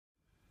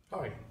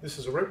Hi, this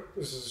is a rope.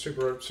 This is a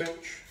super rope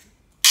cinch.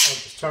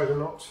 I've just tied a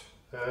knot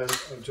and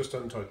I've just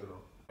untied the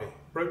knot.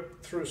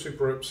 Rope through a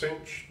super rope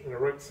cinch and a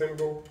rope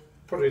thimble,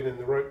 put it in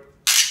the rope,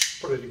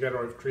 put it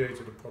together. I've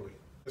created a pulley.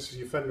 This is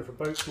your fender for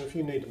boats, and if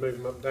you need to move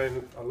them up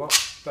down a lot,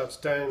 that's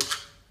down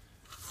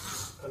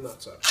and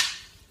that's up.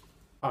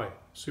 Hi,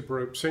 super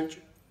rope cinch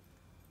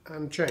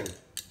and chain.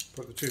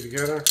 Put the two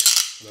together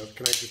and I've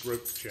connected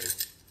rope to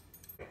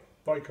chain.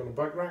 Bike on a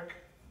bike rack,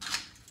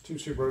 two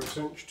super rope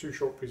cinch, two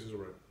short pieces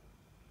of rope.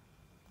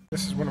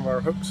 This is one of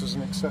our hooks as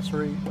an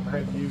accessory, and how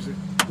to use it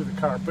with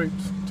a car boot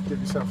to give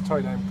yourself a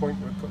tie down point.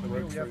 We'll put the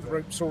rope through. The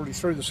rope's already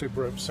through the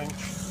super rope cinch,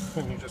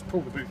 and you just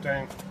pull the boot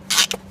down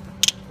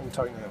and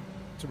tighten it up.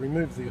 To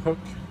remove the hook,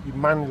 you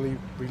manually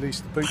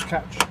release the boot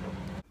catch.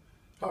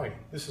 Hi,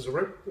 this is a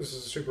rope. This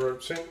is a super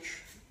rope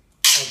cinch.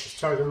 I've just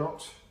tied a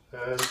knot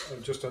and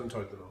I've just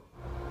untied the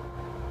knot.